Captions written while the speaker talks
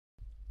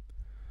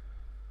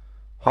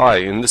Hi,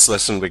 in this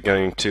lesson we're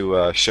going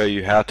to show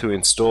you how to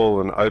install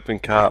an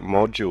OpenCart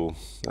module.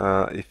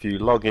 If you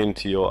log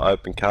into your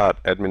OpenCart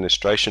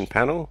administration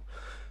panel,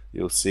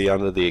 you'll see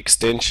under the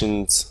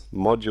Extensions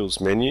Modules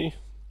menu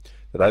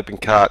that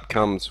OpenCart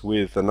comes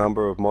with a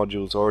number of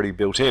modules already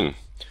built in.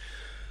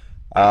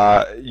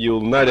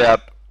 You'll no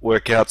doubt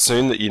work out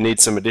soon that you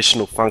need some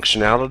additional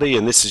functionality,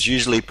 and this is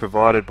usually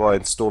provided by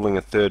installing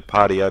a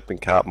third-party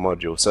OpenCart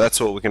module. So that's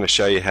what we're going to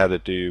show you how to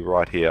do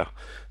right here.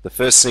 The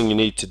first thing you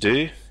need to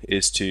do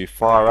is to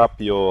fire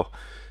up your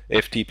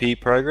FTP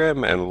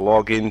program and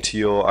log into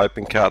your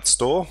OpenCart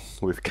store.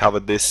 We've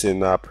covered this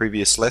in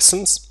previous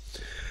lessons.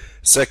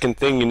 Second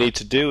thing you need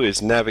to do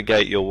is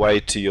navigate your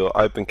way to your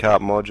OpenCart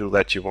module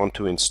that you want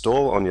to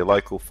install on your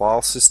local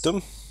file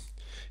system.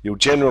 You'll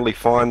generally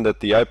find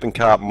that the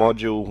OpenCart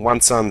module,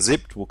 once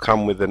unzipped, will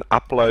come with an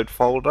upload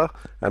folder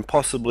and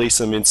possibly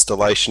some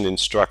installation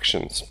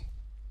instructions.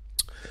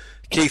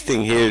 Key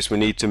thing here is we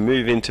need to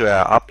move into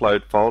our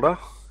upload folder,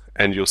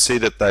 and you'll see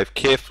that they've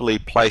carefully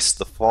placed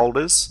the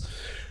folders,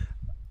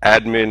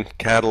 admin,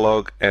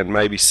 catalog, and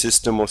maybe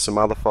system or some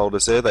other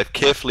folders there. They've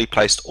carefully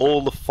placed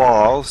all the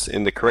files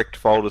in the correct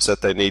folders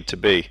that they need to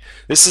be.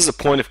 This is a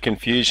point of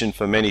confusion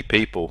for many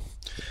people.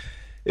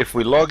 If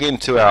we log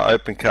into our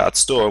OpenCart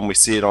store and we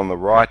see it on the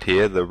right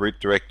here, the root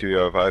directory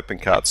of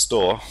OpenCart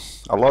store,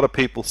 a lot of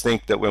people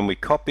think that when we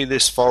copy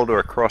this folder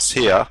across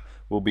here,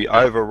 we'll be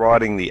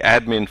overriding the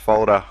admin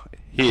folder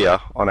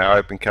here on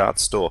our OpenCart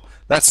store.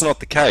 That's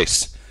not the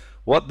case.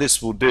 What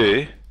this will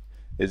do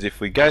is if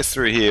we go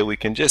through here, we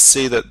can just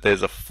see that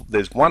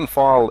there's one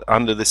file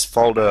under this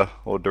folder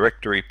or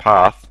directory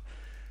path.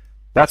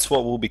 That's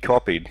what will be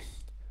copied.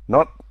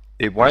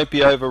 It won't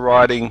be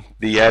overriding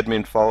the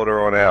admin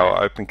folder on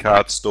our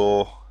OpenCart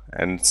store,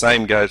 and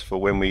same goes for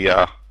when we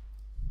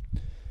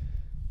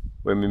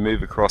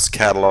move across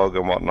catalog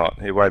and whatnot.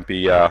 It won't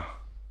be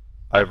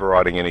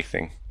overriding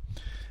anything.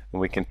 And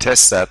we can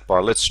test that by,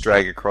 let's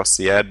drag across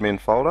the admin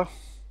folder.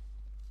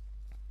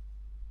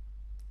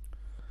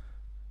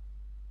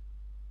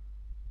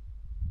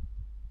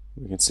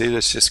 You can see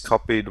this just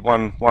copied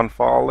one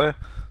file there.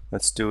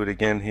 Let's do it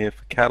again here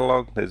for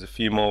catalog. There's a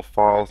few more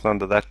files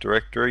under that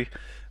directory.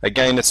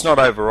 Again, it's not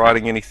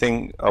overwriting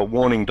anything. A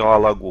warning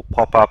dialog will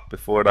pop up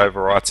before it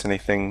overwrites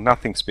anything.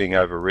 Nothing's being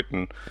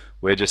overwritten.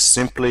 We're just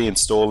simply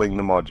installing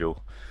the module.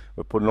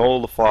 We're putting all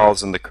the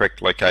files in the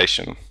correct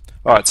location.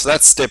 Alright, so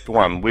that's step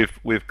one.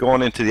 We've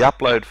gone into the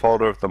upload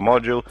folder of the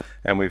module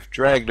and we've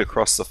dragged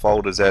across the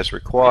folders as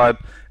required,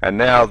 and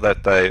now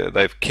that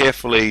they've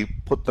carefully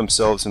put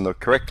themselves in the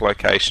correct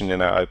location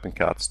in our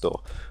OpenCart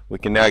store, we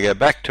can now go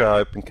back to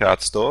our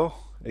OpenCart store,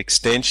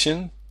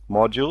 extension,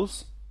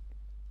 modules,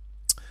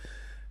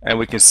 and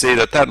we can see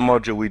that that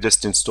module we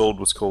just installed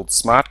was called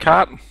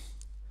SmartCart.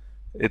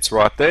 It's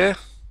right there.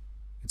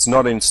 It's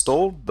not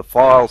installed. The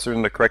files are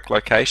in the correct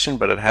location,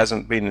 but it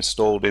hasn't been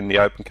installed in the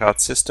OpenCart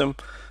system.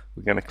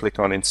 We're going to click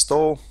on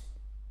install.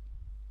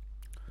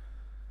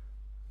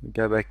 We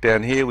go back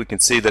down here, we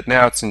can see that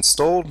now it's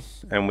installed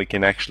and we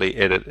can actually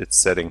edit its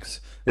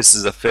settings. This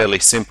is a fairly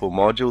simple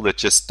module that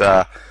just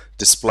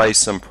displays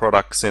some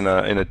products in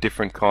a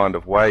different kind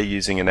of way,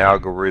 using an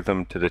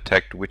algorithm to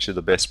detect which are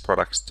the best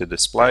products to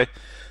display.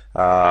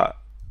 Well,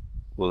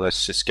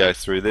 let's just go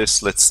through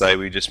this. Let's say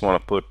we just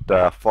want to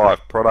put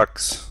 5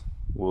 products.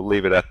 We'll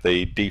leave it at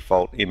the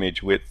default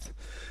image width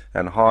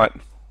and height.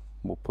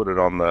 We'll put it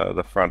on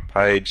the front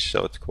page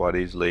so it's quite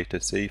easily to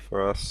see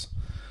for us,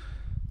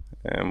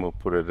 and we'll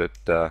put it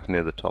at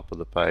near the top of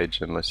the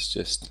page, and let's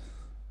just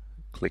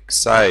click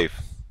save.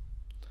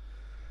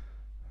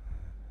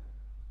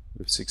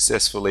 We've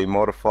successfully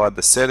modified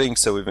the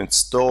settings, so we've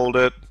installed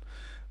it,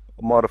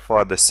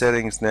 modified the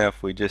settings. Now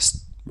if we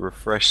just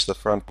refresh the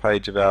front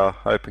page of our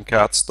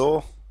OpenCart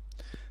store,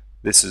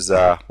 this is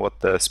what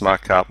the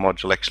SmartCart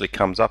module actually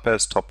comes up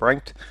as, top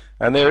ranked,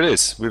 and there it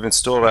is. We've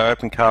installed our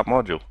OpenCart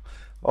module.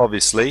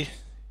 Obviously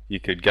you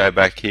could go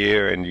back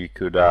here and you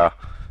could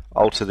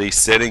alter these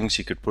settings.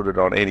 You could put it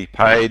on any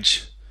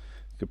page,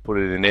 you could put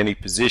it in any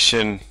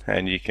position,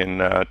 and you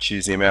can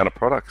choose the amount of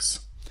products.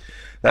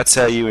 That's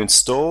how you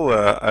install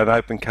an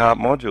OpenCart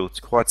module.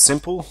 It's quite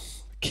simple.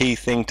 Key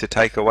thing to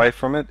take away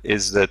from it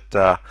is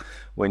that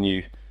when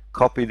you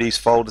copy these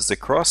folders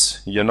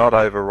across, you're not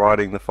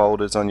overwriting the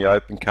folders on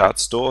your OpenCart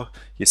store.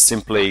 You're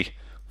simply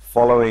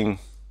following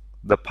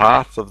the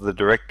path of the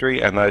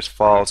directory, and those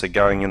files are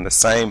going in the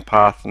same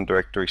path and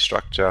directory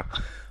structure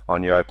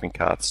on your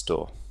OpenCart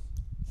store.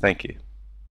 Thank you.